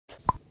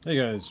Hey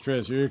guys,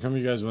 Tres here, coming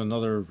to you guys with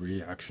another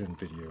reaction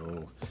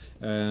video,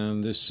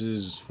 and this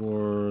is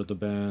for the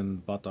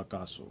band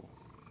Batakazzo.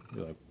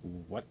 You're like,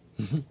 what?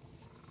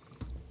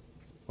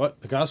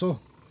 What? Picasso?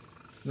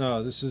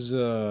 No, this is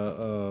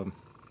I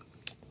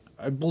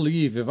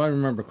believe, if I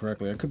remember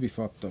correctly, I could be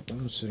fucked up.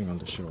 I'm sitting on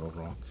the show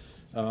wrong.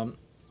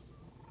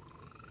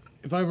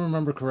 If I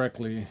remember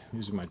correctly,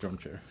 using my drum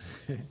chair,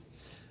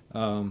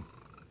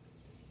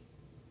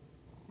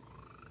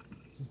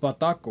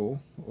 Bataco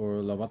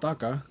or La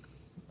Bataca.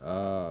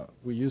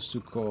 We used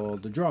to call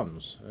the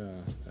drums,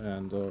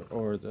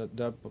 or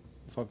that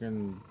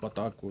fucking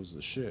batak was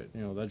the shit.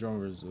 You know, that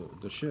drummer is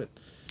the shit.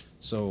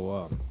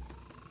 So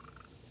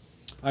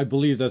I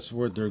believe that's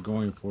what they're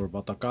going for.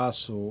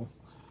 Batakazzo,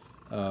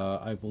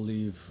 I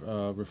believe,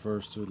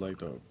 refers to like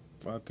the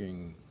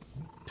fucking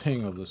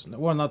ping of this.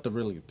 Well, not the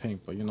really ping,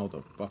 but you know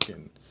the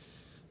fucking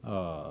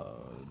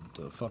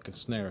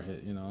snare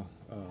hit. You know,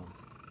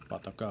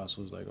 Batakazzo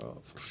was like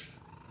oh,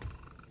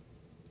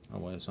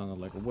 well, it sounded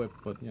like a whip,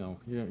 but you know,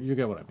 you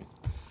get what I mean.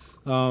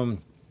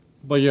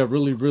 But yeah,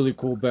 really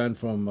cool band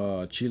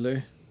from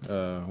Chile.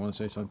 I want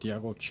to say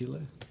Santiago,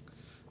 Chile.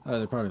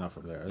 They're probably not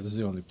from there. This is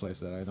the only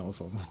place that I know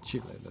from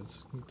Chile.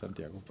 That's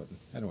Santiago. But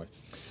anyway,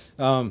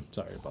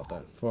 sorry about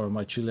that for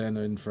my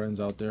Chilean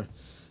friends out there,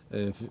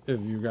 if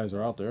you guys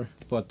are out there.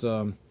 But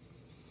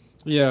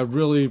yeah,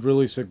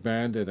 really sick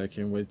band, and I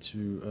can't wait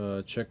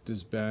to check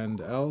this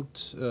band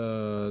out.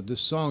 This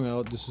song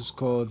out. This is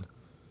called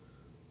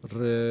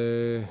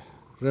Rebanando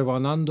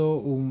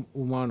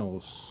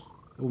Humano.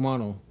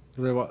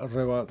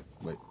 Rebanador.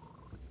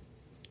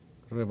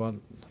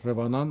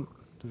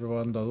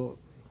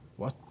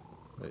 What?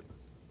 Wait.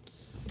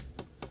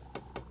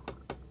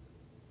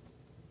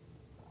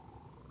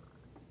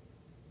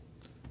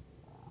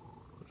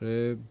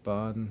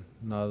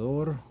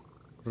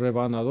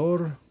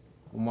 Rebanador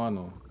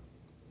Humano.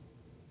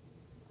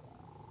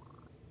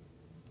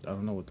 I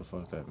don't know what the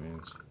fuck that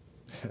means.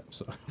 I'm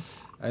sorry.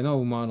 I know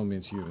humano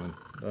means human.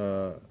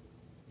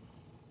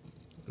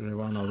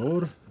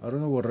 Rebanador? I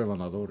don't know what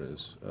rebanador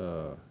is.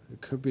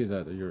 It could be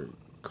that you're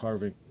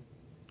carving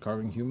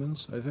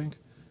humans, I think.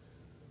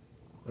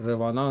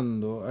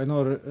 Rebanando. I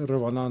know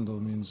rebanando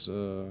means,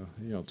 you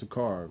know, to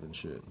carve and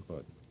shit,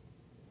 but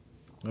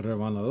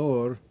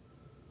rebanador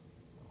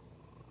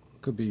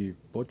could be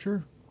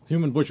butcher?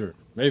 Human butcher,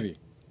 maybe.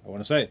 I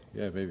want to say it.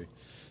 Yeah, maybe.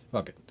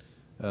 Fuck it.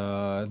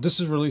 This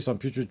is released on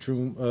Putrid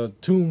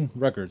Tomb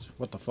Records.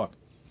 What the fuck?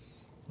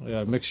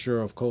 Yeah,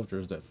 mixture of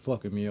cultures that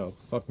fucking me up.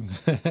 Fucking.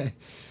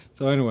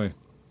 So anyway,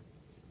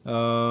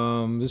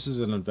 this is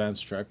an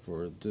advanced track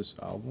for this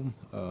album,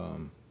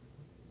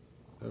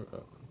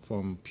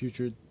 from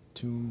Putrid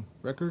Tomb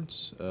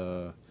Records,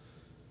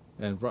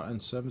 and Rotten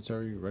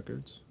Cemetery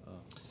Records.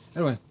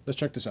 Anyway, let's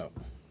check this out.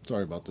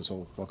 Sorry about this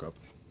whole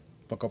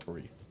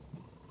fuck-uppery.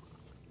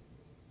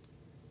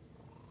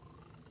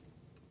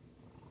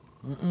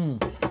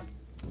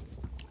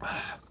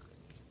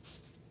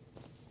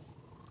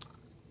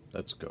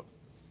 Let's go.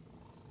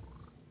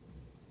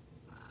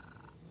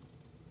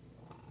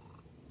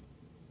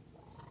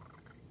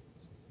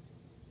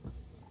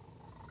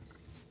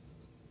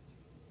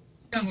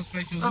 Los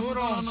pechos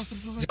duros, los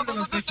pechos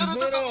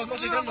duros, no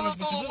se llaman los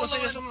pechos duros,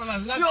 ellas son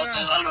las lacras. Dios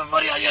te da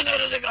memoria llena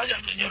de gracia,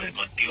 Señor, y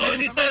contigo.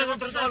 Bendita eres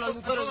entre todas las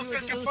mujeres,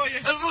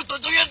 El fruto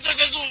de tu vientre,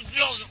 Jesús,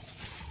 Dios.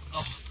 No.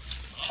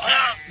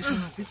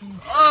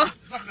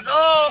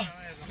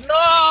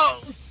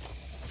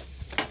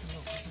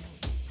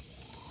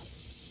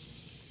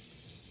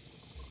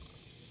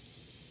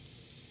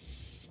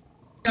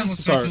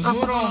 Los pechos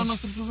duros, los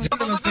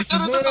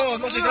pechos duros,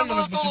 no se llaman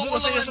los pechos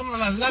duros, ellas son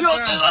las lacras. Dios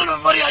te da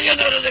memoria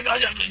llena de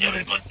gracia, Señor,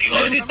 y contigo.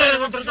 Bendita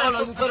eres entre todas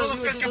las mujeres,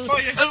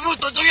 El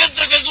fruto de tu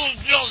vientre,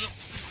 Jesús, Dios.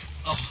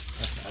 I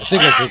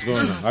think that's what's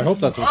going on. I hope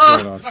that's what's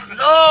going on.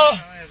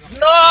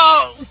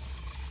 No.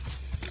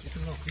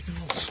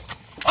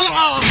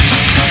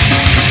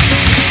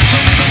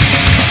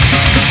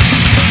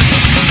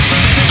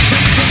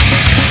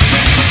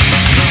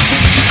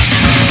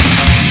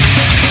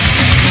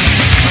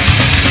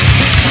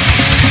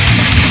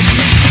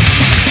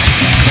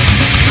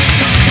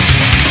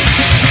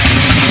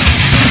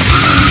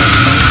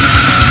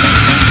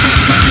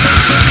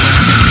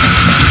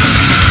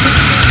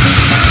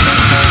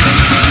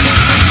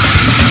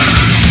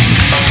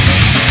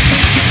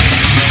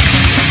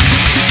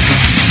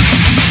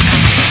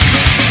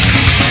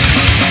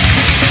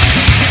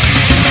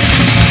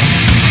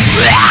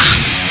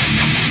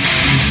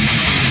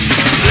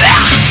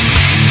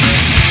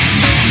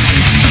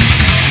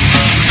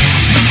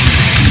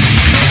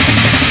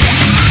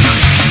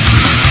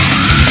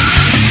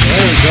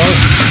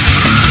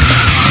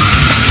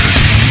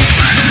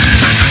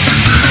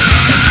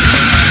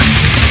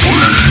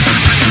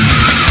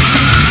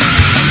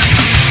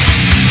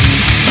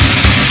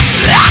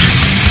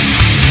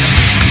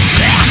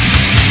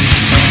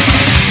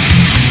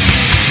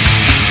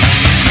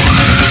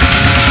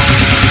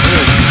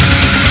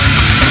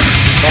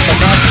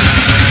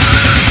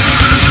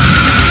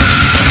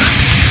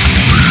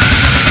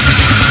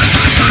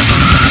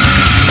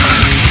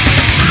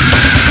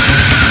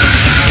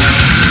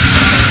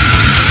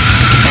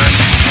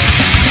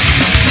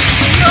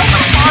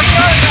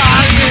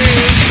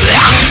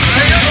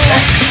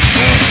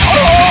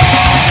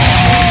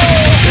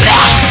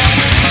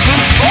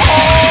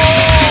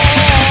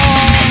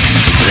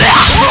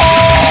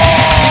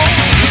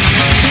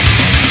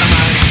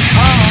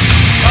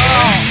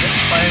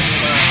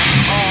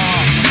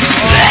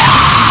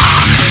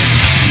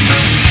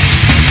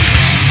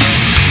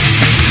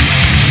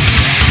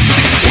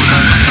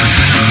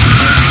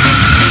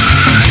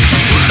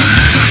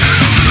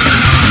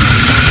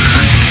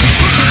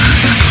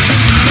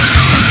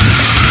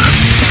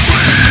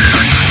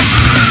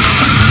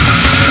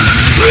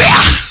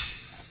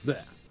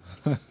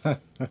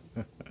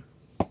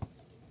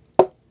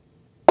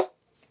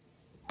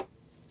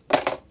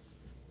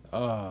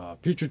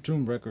 Putrid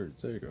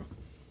Records. There you go.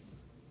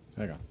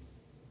 Hang on.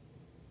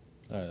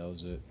 Alright, that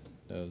was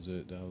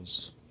it.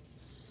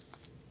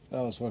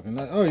 That was fucking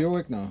nice. Oh, you're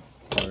awake now.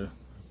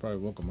 Probably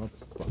woke him up.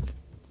 Fuck.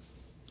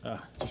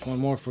 Just one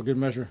more for good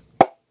measure.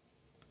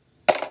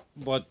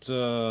 But,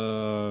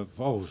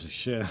 oh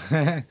shit.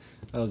 That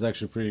was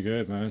actually pretty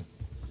good, man.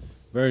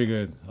 Very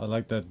good. I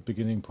like that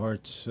beginning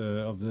part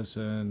of this,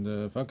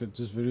 and fuck it,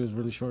 this video is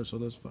really short, so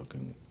let's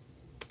fucking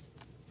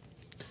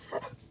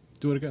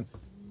do it again.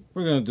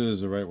 We're gonna do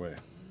this the right way.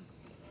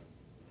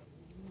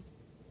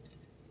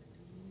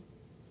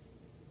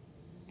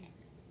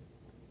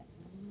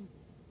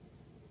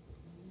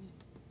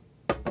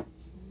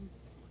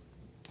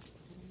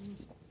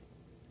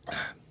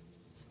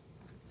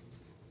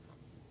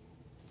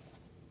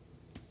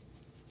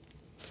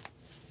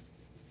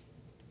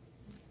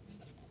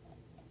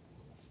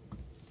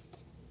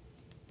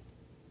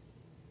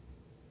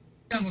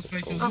 Los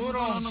pechos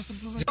duros, los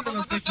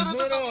pechos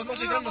duros, no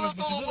se crean los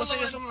pechos duros,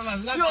 ellas son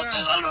las lacras. Dios te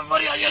salve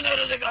María, llena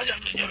eres de gracia,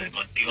 el Señor es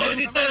contigo.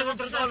 Bendita eres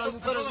entre todas las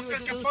mujeres.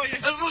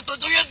 El fruto de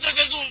tu vientre,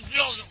 Jesús,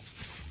 Dios.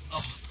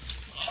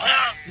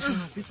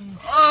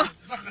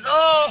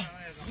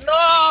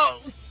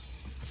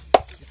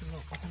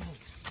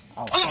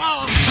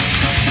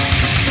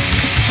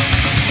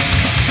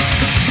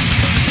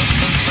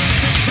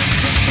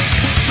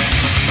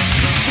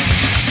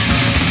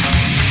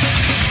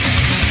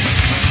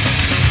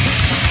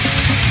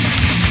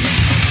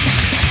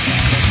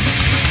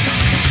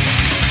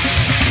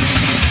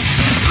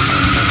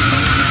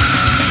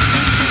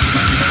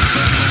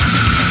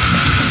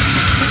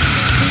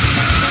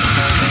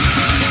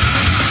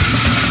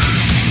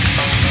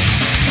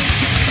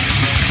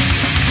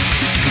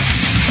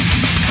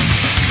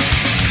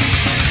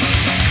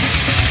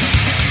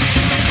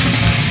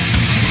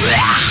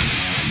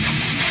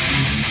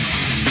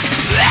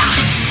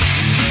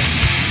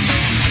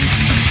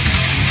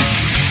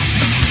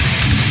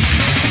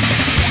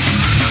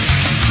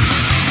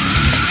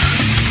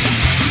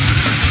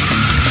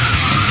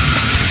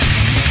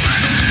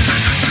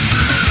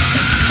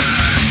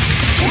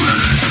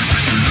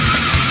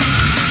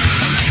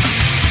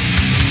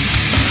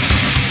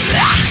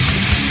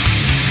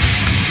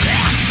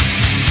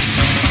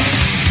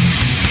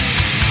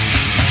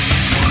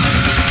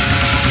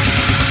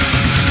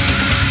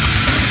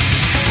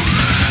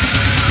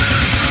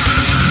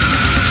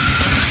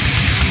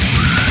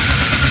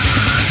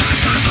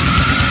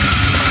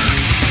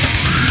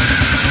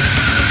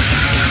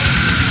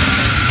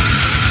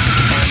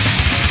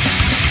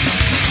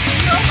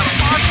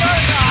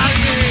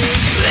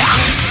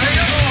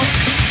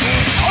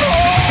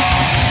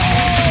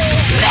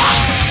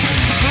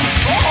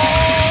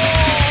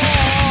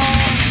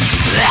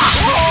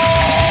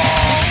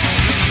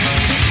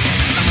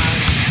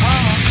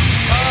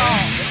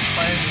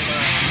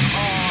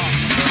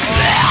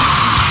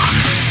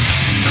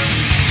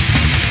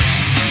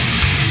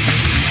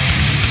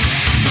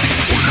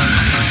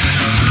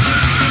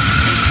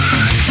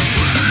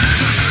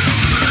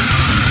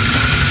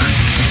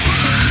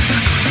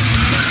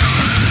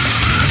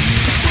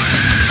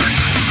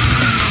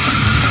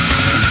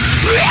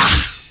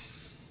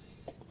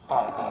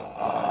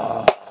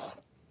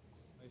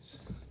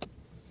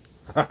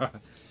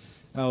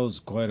 That was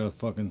quite a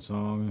fucking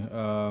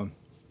song.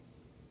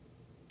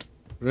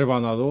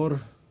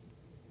 Rebanador.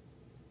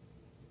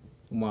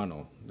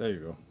 Humano. There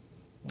you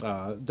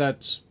go.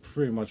 That's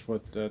pretty much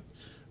what that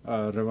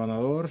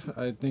Rebanador,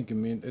 I think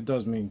it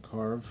does mean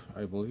carve,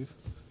 I believe.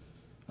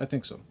 I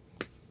think so.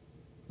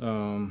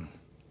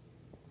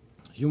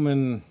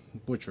 Human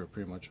butcher,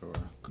 pretty much,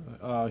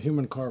 or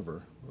human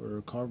carver,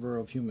 or carver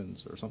of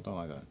humans, or something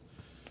like that.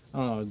 I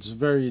don't know, it's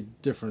very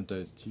different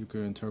that you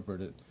can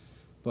interpret it.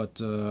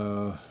 But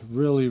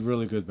really,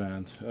 really good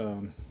band.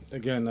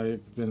 Again,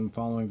 I've been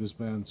following this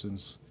band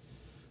since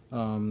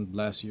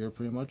last year,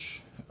 pretty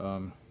much.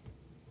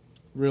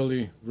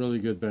 Really, really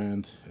good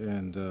band.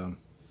 And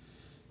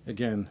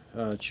again,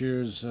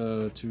 cheers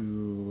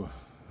to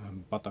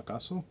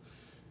Batakazzo.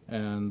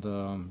 And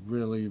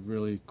really,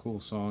 really cool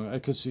song. I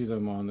could see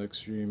them on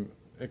Extreme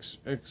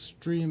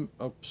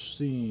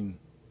Obscene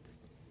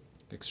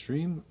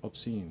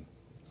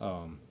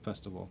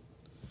Festival.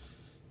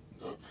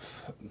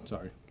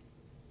 Sorry.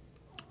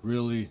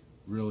 Really,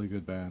 really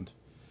good band.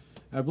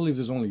 I believe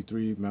there's only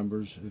 3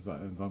 members, if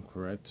I'm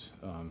correct.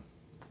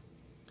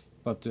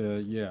 But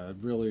yeah,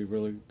 really,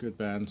 really good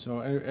band.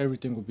 So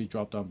everything will be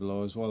dropped down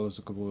below, as well as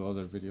a couple of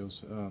other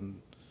videos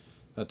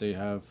that they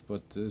have.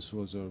 But this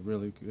was a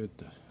really good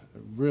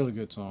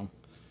song.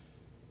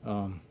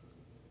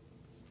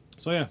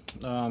 So yeah,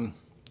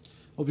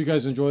 hope you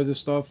guys enjoy this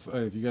stuff.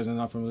 If you guys are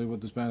not familiar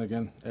with this band,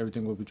 again,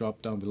 everything will be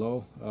dropped down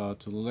below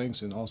to the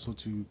links, and also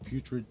to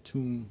Putrid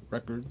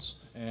Records.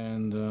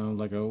 And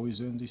like I always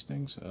do in these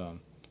things,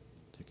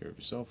 take care of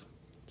yourself,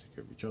 take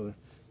care of each other,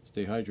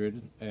 stay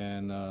hydrated,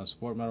 and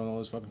support metal in all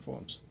those fucking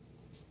forms.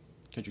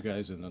 Catch you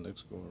guys in the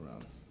next go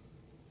around.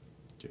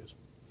 Cheers.